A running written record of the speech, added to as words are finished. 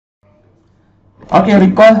Okey,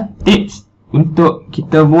 recall tips untuk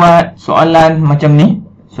kita buat soalan macam ni.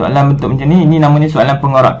 Soalan bentuk macam ni. Ini namanya soalan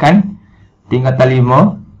pengorakan tingkatan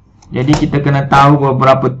 5. Jadi kita kena tahu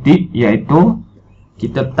beberapa tip, iaitu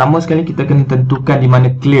kita pertama sekali kita kena tentukan di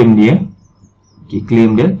mana claim dia. Okey,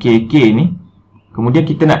 claim dia KK ni. Kemudian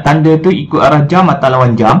kita nak tanda tu ikut arah jam atau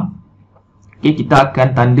lawan jam. Okey, kita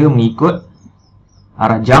akan tanda mengikut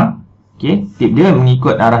arah jam. Okey, tip dia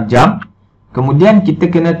mengikut arah jam. Kemudian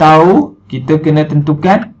kita kena tahu, kita kena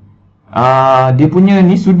tentukan dia punya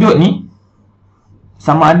ni sudut ni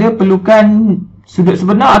sama ada perlukan sudut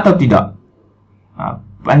sebenar atau tidak.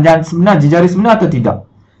 Panjang sebenar, jari sebenar atau tidak.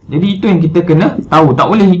 Jadi itu yang kita kena tahu. Tak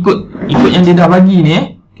boleh ikut yang dia dah bagi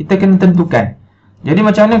ni Kita kena tentukan. Jadi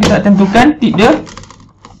macam mana kita tentukan tip dia?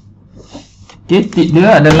 Okey, tip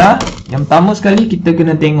dia adalah yang pertama sekali kita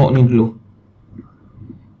kena tengok ni dulu.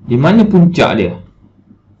 Di mana puncak dia?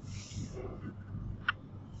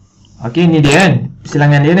 Okey, ni dia kan.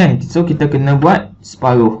 Silangan dia kan. So kita kena buat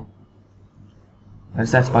separuh.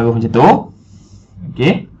 Barisan separuh macam tu.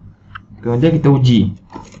 Okey. Kemudian kita uji.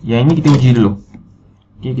 Yang ini kita uji dulu.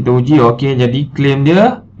 Okey, kita uji. Okey, jadi claim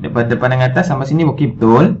dia daripada pandang atas sampai sini okey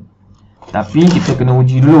betul. Tapi kita kena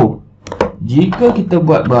uji dulu. Jika kita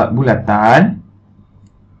buat bulatan,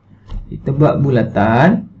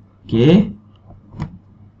 okey.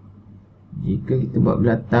 Jika kita buat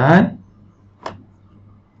bulatan,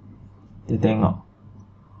 kita tengok.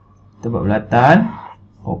 Kita buat bulatan.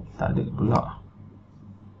 Oh, tak ada pula.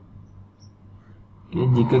 Okey,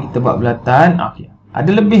 jika kita buat bulatan, okey.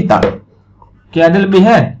 Ada lebih tak? Okey, ada lebih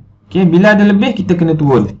kan? Okey, bila ada lebih kita kena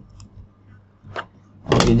turun.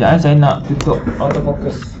 Okey, sekejap saya nak tutup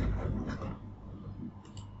autofocus.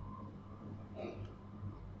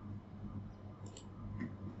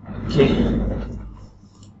 Okey.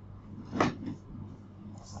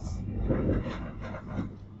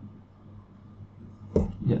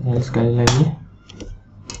 Sekejap saya sekali lagi.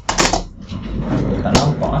 Tak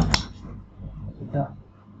nampak Dah.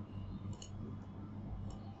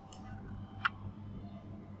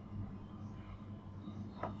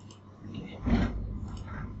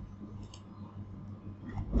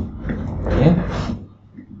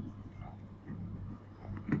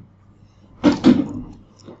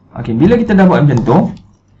 Okey, bila kita dah buat macam tu,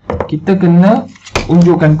 kita kena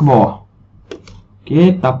unjurkan ke bawah.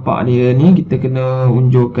 Okey, tapak dia ni kita kena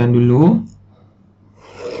unjurkan dulu.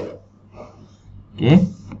 Okey,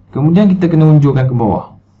 kemudian kita kena unjurkan ke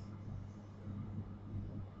bawah.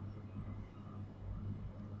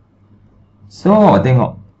 So,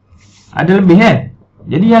 tengok. Ada lebih kan?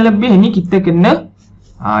 Jadi yang lebih ni kita kena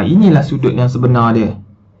inilah sudut yang sebenar dia.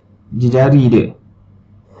 Jari dia.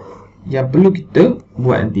 Yang perlu kita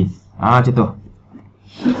buat nanti. Macam tu.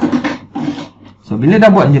 So, bila dah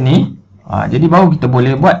buat macam ni, jadi baru kita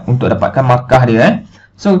boleh buat untuk dapatkan markah dia.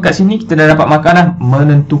 So, kat sini kita dah dapat markah dah.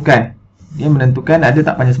 Menentukan. Dia menentukan ada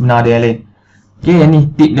tak panjang sebenar dia lain. Okey, yang ni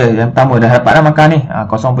tip dia. Yang pertama dah dapat dah markah ni.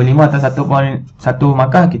 0.5 atau 1.1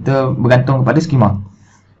 markah kita bergantung kepada skema.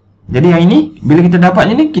 Jadi yang ini, bila kita dapat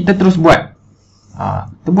macam ni, kita terus buat.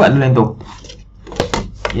 Kita buat dulu yang tu.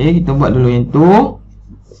 Okey, kita buat dulu yang tu.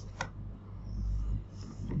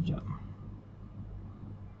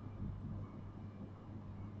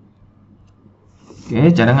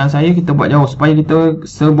 Okey, cadangan saya kita buat jauh supaya kita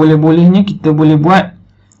seboleh-bolehnya kita boleh buat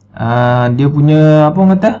dia punya apa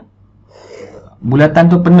orang kata, bulatan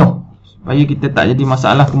tu penuh supaya kita tak jadi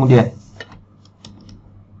masalah kemudian.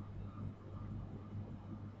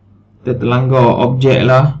 Kita terlanggar objek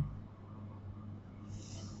lah.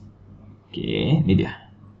 Okey, ni dia.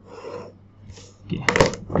 Okey,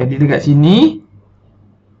 jadi dekat sini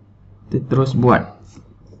kita terus buat.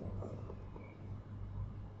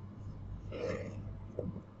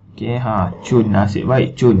 Okey, cun, nasib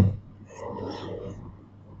baik cun.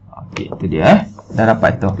 Okey, itu dia dah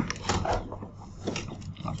dapat tu.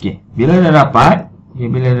 Okey, bila dah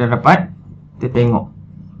dapat, kita tengok.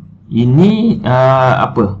 Ini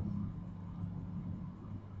apa?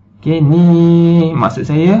 Okey, ni maksud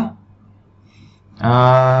saya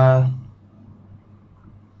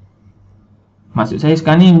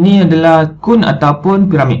sekarang ni adalah kun ataupun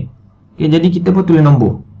piramid. Okey, jadi kita pun tulis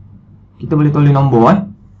nombor. Kita boleh tulis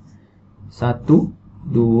nombor 1,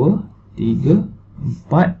 2, 3,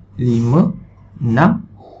 4, 5, 6.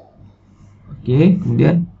 Okey,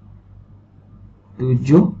 kemudian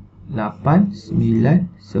 7, 8, 9,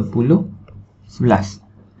 10, 11.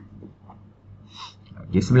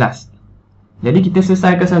 Okey, 11. Jadi kita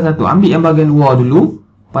selesaikan salah satu. Ambil yang bahagian luar dulu,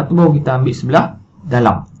 lepas tu baru kita ambil sebelah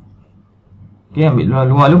dalam. Okey, ambil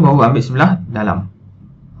luar dulu baru ambil sebelah dalam.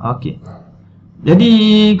 Okey. Jadi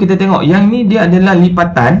kita tengok yang ni dia adalah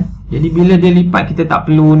lipatan. Jadi bila dia lipat, kita tak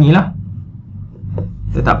perlu ni lah.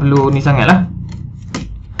 Kita tak perlu ni sangat lah.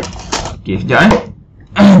 Okey, sekejap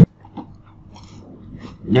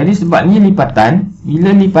Jadi sebab ni lipatan,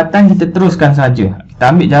 bila lipatan kita teruskan saja.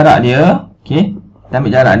 Kita ambil jarak dia. Okey, kita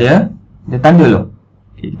ambil jarak dia. Kita tanda dulu.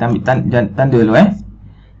 Okey, kita ambil tanda dulu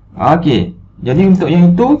Okey, jadi untuk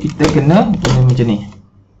yang itu kita kena macam ni.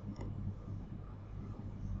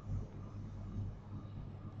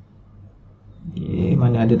 Okey,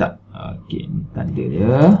 mana ada tak? Okey, ni tanda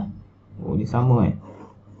dia. Oh, ni sama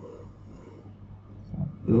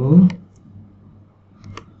 1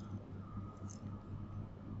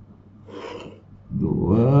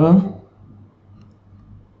 2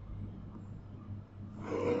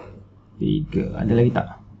 3. Ada lagi tak?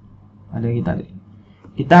 Ada lagi tak?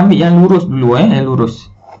 Kita ambil yang lurus dulu yang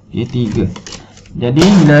lurus. Okey, 3. Jadi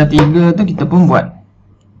bila 3 tu kita pun buat.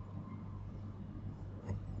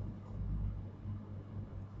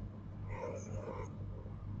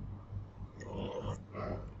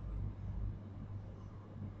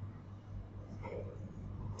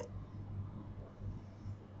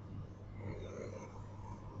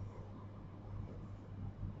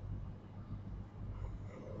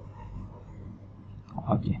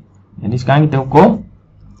 Okey. Jadi sekarang kita ukur.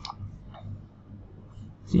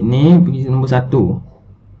 Sini pergi nombor 1.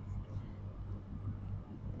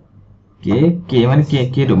 Okey, K mana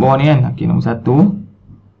K? K duduk bawah ni kan. Okey, nombor 1.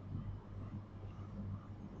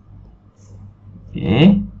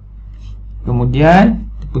 Okey.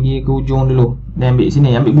 Kemudian pergi ke ujung dulu. Dan ambil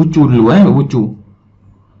sini, ambil bucu dulu ambil bucu.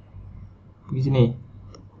 Pergi sini.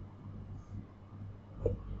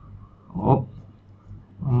 Oh.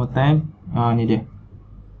 One more time. Ni dia.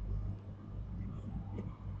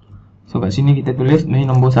 So kat sini kita tulis ni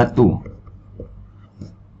nombor 1.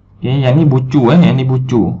 Okey, yang ni bucu yang ni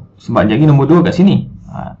bucu. Sebab jadi nombor 2 kat sini.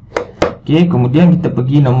 Okey, kemudian kita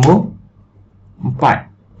pergi nombor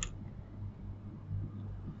 4.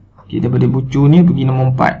 Okey, daripada bucu ni pergi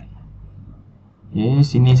nombor 4. Okey,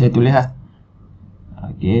 sini saya tulis lah.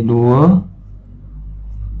 Okey, 2.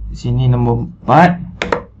 Sini nombor 4.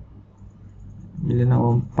 Bila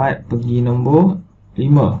nombor 4 pergi nombor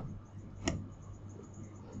 5.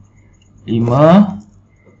 5.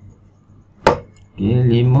 Okey,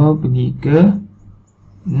 5 pergi ke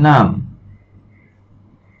 6.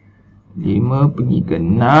 5 pergi ke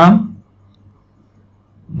 6.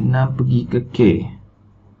 6 pergi ke K.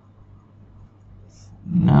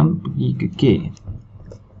 6 pergi ke K.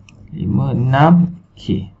 5, 6,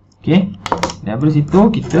 K. Okey. Dan dari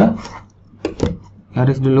situ kita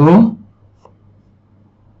garis dulu.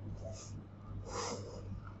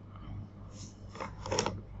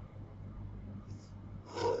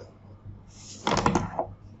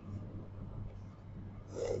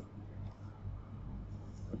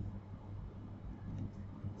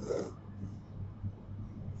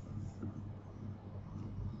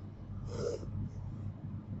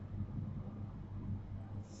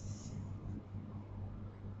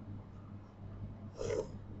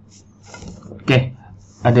 Okey,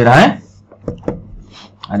 ada dah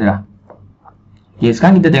ada dah. Okey,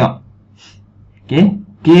 sekarang kita tengok. Okey,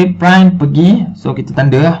 K prime pergi, so kita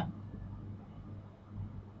tanda lah.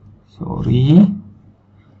 Sorry,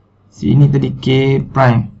 sini tadi K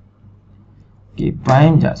prime. K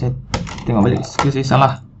prime, sekejap saya tengok balik, saya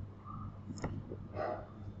salah.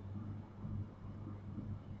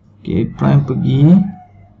 K prime pergi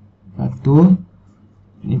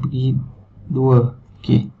 1, ni pergi 2.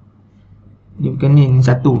 Okey, ni bukan ni 1.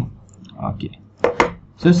 Okey.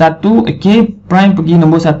 So 1, K prime pergi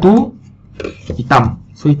nombor 1 hitam.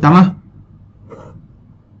 So hitam lah.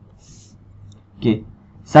 Okey.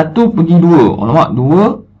 1 pergi 2. Oh, nampak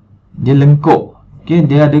 2 dia lengkuk. Okey,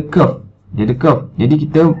 dia ada curve. Jadi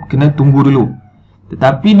kita kena tunggu dulu.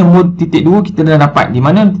 Tetapi nombor titik 2 kita dah dapat. Di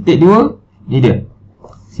mana titik 2? Ni dia.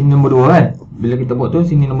 Sini nombor 2 kan. Bila kita buat tu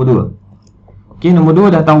sini nombor 2. Okey, nombor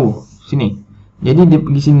 2 dah tahu. Sini. Jadi dia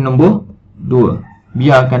pergi sini nombor 2.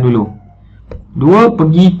 Biarkan dulu. 2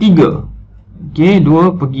 pergi 3. Okey,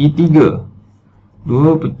 2 pergi 3.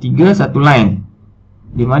 2 pergi 3 satu line.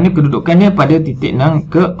 Di mana kedudukannya pada titik 6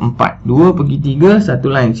 ke 4. 2 pergi 3 satu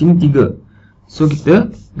line. Sini 3. So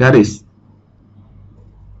kita garis.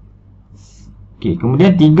 Okey,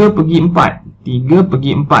 kemudian 3 pergi 4. 3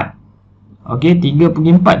 pergi 4. Okey, 3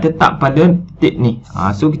 pergi 4 tetap pada titik ni.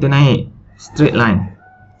 So kita naik straight line.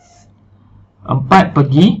 4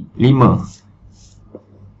 pergi 5.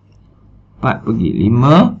 4 pergi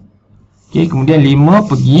 5. Okey, kemudian 5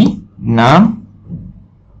 pergi 6.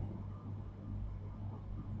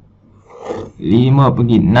 5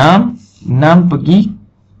 pergi 6. 6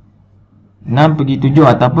 pergi 7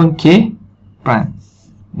 ataupun K prime.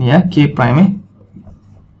 Ni ya, K prime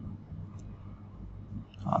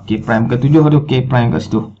K prime ke 7 tu, K prime kat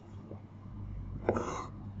situ.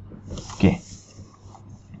 Okey.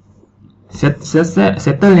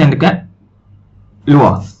 Settle yang dekat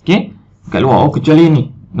luar. Okey. Dekat luar. Oh, kecuali ni.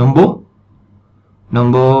 Nombor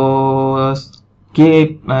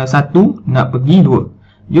K1 nak pergi 2.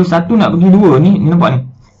 Yo 1 nak pergi 2 ni nampak ni.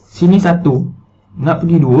 Sini 1 nak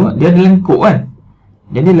pergi 2, dia ada lengkuk kan.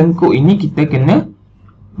 Jadi lengkuk ini kita kena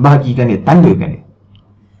bahagikan dia, tandakan dia.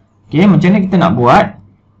 Okey, macam mana kita nak buat?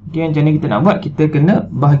 Okey, macam mana kita nak buat? Kita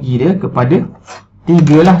kena bahagi dia kepada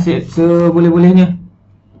 3 lah seboleh-bolehnya.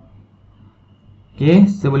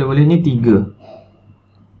 Okey, seboleh-bolehnya 3.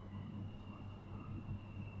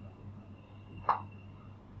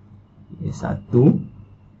 Okay, 1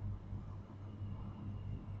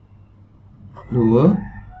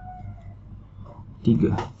 2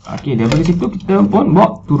 3. Okey, daripada situ kita pun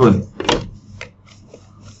bawa turun.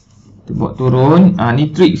 Kita bawa turun.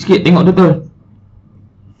 Ni trik sikit, tengok betul.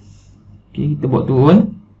 Okey, kita bawa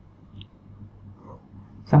turun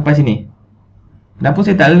sampai sini. Kenapa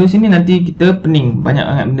saya tak lalu sini? Nanti kita pening, banyak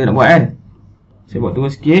sangat benda nak buat kan. Saya bawa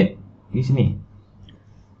turun sikit pergi sini.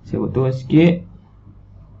 Saya bawa turun sikit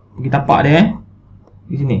pergi tapak dia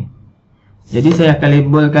di sini. Jadi saya akan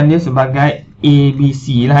labelkan dia sebagai A, B,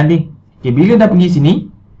 C lah nanti. Okay, bila dah pergi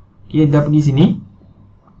sini, okay, dah pergi sini,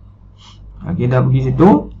 okay, dah pergi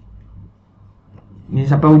situ, ni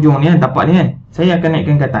sampai ujung ni kan, tapak ni kan, saya akan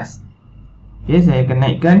naikkan ke atas. Okay, saya akan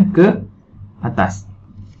naikkan ke atas.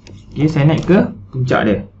 Okay, saya naik ke puncak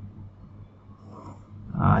dia.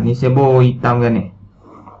 Ni saya bor hitam kan ni.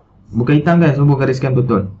 Bukan hitam kan, saya bor gariskan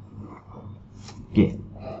betul. Okay,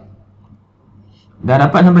 dah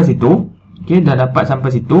dapat sampai situ. Okay, dah dapat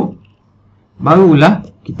sampai situ, barulah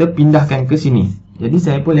kita pindahkan ke sini. Jadi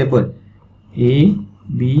saya pun label A,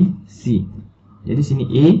 B, C. Jadi sini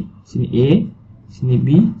A, sini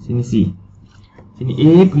B, sini C. Sini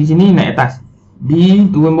A pergi sini naik atas, B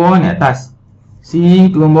turun bawah naik atas, C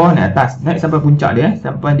turun bawah naik atas, naik sampai puncak dia,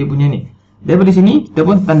 sampai dia punya ni. Daripada sini kita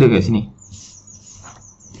pun tanda kat sini.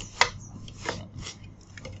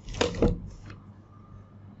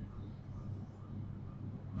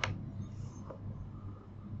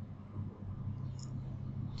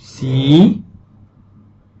 C,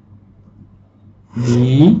 B,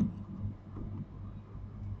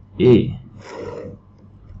 A.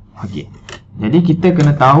 Okey. Jadi kita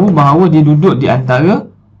kena tahu bahawa dia duduk di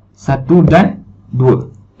antara 1 dan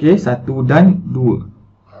 2. Okey, 1 dan 2.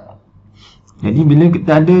 Jadi bila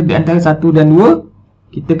kita ada di antara 1 dan 2,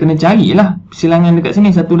 kita kena carilah persilangan dekat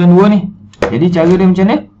sini 1 dan 2 ni. Jadi cara dia macam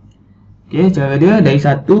mana? Okey, cara dia dari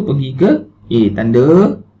 1 pergi ke A,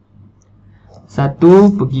 tanda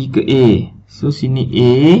 1 pergi ke A. So sini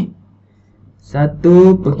A, 1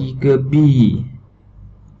 pergi ke B,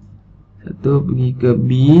 1 pergi ke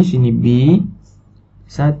B, sini B,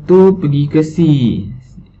 1 pergi ke C,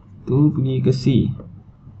 1 pergi ke C,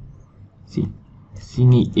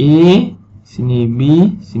 sini A, sini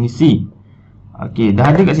B, sini C. Okey,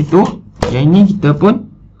 dah ada kat situ. Yang ini kita pun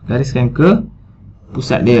gariskan ke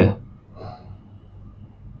pusat dia.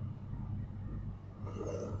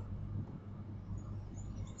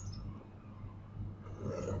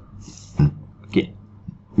 Okey.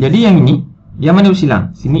 Jadi yang ini, yang mana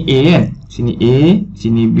bersilang? Sini A kan? Sini A,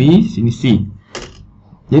 sini B, sini C.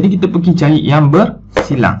 Jadi kita pergi cari yang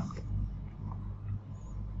bersilang.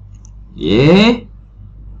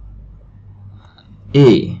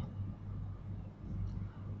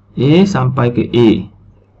 A sampai ke A,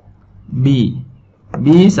 B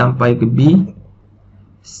sampai ke B,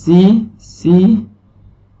 C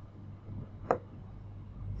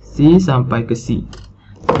sampai ke C.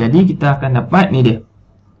 Jadi kita akan dapat ni dia,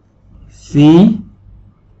 C,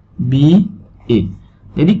 B, A.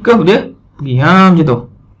 Jadi curve dia pergi macam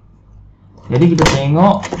tu. Jadi kita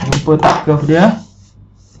tengok jumpa tak curve dia.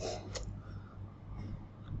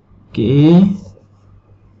 Okey.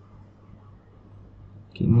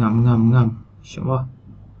 Okey, ngam. InsyaAllah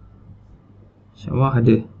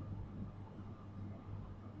ada.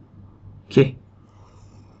 Okey.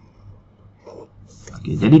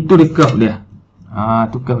 Okey, jadi tu dia curve dia.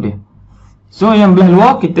 Tu curve dia. So yang belah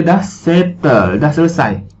luar kita dah settle, dah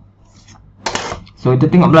selesai. So kita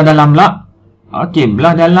tengok belah dalam pula. Okey,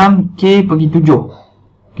 belah dalam K pergi 7.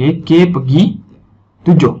 Okey, K pergi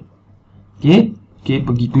 7. Okey, K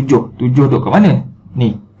pergi 7. 7 duduk kat mana?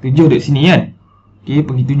 Ni, 7 duduk sini kan. K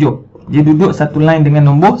pergi 7. Dia duduk satu line dengan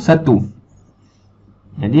nombor 1.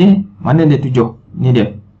 Jadi, mana dia 7? Ni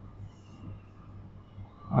dia.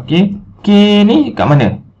 Okey, K ni kat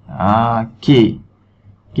mana? K.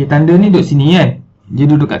 K tanda ni duduk sini kan. Dia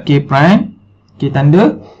duduk kat K prime. K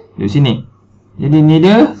tanda duduk sini. Jadi ni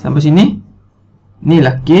dia sampai sini. Ni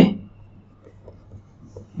lah K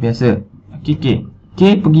biasa. Okey, K.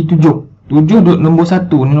 K pergi 7. 7 duduk nombor 1.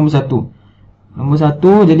 Ni nombor 1. Nombor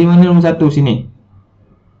 1 jadi mana nombor 1 sini?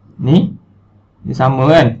 Ni dia sama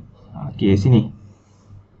kan? Okey, sini.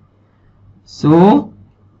 So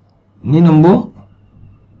ni nombor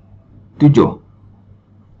 7.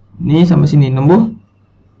 Ni sampai sini nombor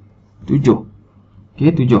 7.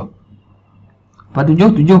 Okey, 7. Lepas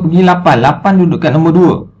 7 pergi 8. 8 duduk kat nombor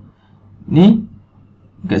 2. Ni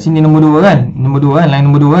kat sini nombor 2 kan? Nombor 2 kan? Line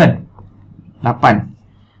nombor 2 kan? 8.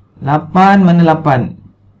 8 mana 8?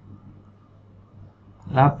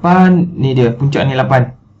 8 ni dia, puncak ni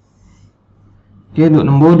 8. Okey, duduk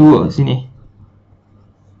nombor 2 sini.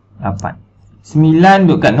 8. 9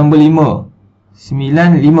 duduk kat nombor 5.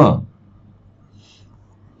 9, 5.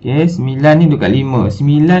 Okey, 9 ni duduk kat 5.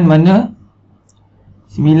 9 mana?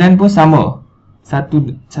 9 pun sama.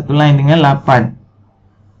 Satu line dengan 8.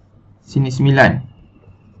 Sini 9.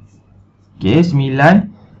 Okey,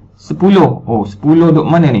 9. 10. Oh, 10 duduk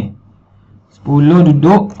mana ni? 10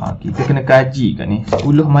 duduk, kita kena kaji kat ni.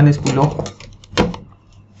 10 mana 10?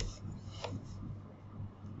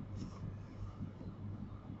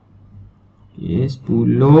 Okey,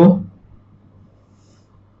 10.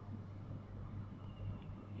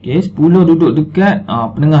 Okey, 10 duduk dekat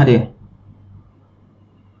penengah dia.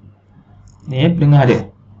 Ni penengah dia.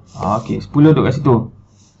 Okey, 10 duduk kat situ.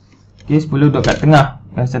 Okey, 10 duduk kat tengah,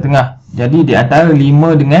 garis tengah. Jadi di antara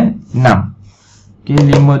 5 dengan 6. Okey,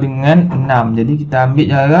 5 dengan 6. Jadi kita ambil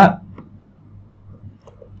jarak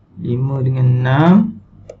 5 dengan 6.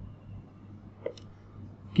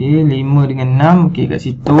 Okey, 5 dengan 6. Okey, kat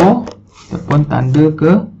situ kita pun tanda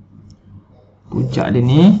ke puncak dia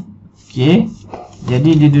ni. Okey, jadi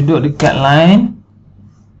dia duduk dekat line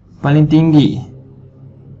paling tinggi.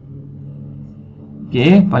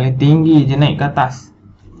 Okey, paling tinggi je naik ke atas.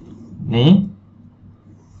 Ni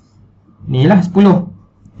lah 10.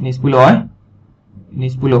 Ni 10 Ni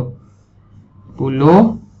 10. 10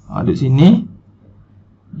 duduk sini.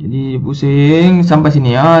 Jadi pusing sampai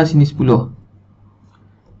sini. Sini 10.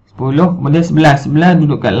 10 kemudian 11. 11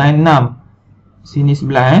 duduk kat line 6. Sini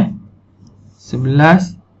 11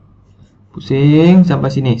 11 pusing sampai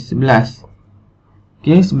sini 11.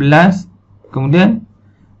 Okey, 11 kemudian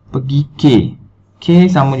pergi K. K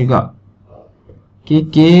sama juga.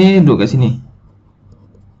 K duduk kat sini.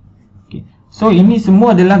 Okey. So ini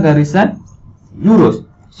semua adalah garisan lurus.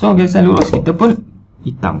 So garisan lurus kita pun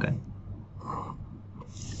hitamkan.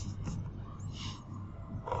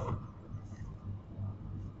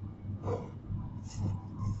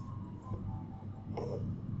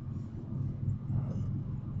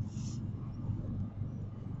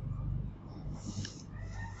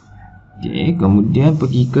 Okey, kemudian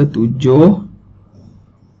pergi ke 7.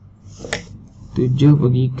 7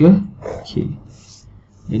 pergi ke K.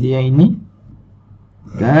 Jadi yang ini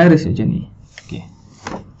garis macam ni. Okey.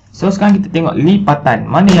 So sekarang kita tengok lipatan.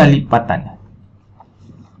 Mana yang lipatan?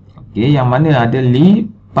 Okey, yang mana ada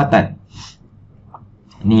lipatan?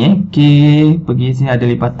 Ni K pergi sini ada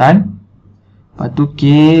lipatan. Lepas tu K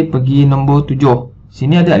pergi nombor 7.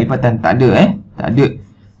 Sini ada lipatan? Tak ada Tak ada.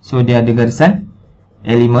 So dia ada garisan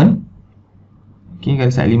elemen. Okey,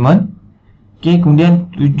 garisan elemen. Okey,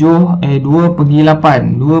 kemudian 2 pergi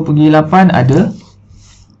 8. 2 pergi 8 ada.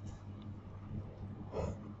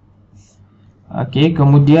 Okey,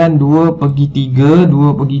 kemudian 2 pergi 3.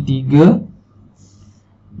 2 pergi 3.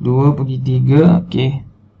 2 pergi 3. Okey,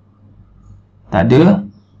 tak ada.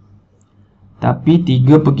 Tapi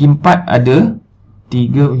 3 pergi 4 ada.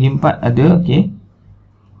 3 pergi 4 ada. Okey,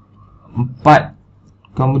 4.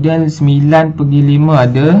 Kemudian 9 pergi 5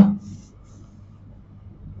 ada.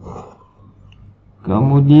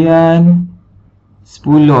 Kemudian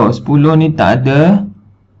 10. 10 ni tak ada.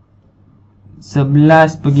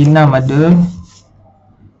 11 pergi 6 ada.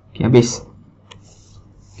 Okey, habis.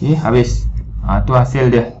 Okey, habis. Tu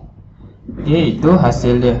hasil dia. Okey, itu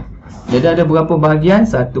hasil dia. Jadi ada berapa bahagian?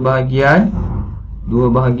 1 bahagian,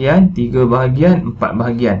 2 bahagian, 3 bahagian, 4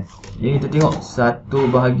 bahagian. Jadi kita tengok 1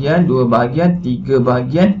 bahagian, 2 bahagian, 3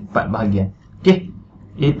 bahagian, 4 bahagian. Okey,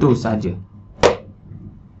 itu sahaja.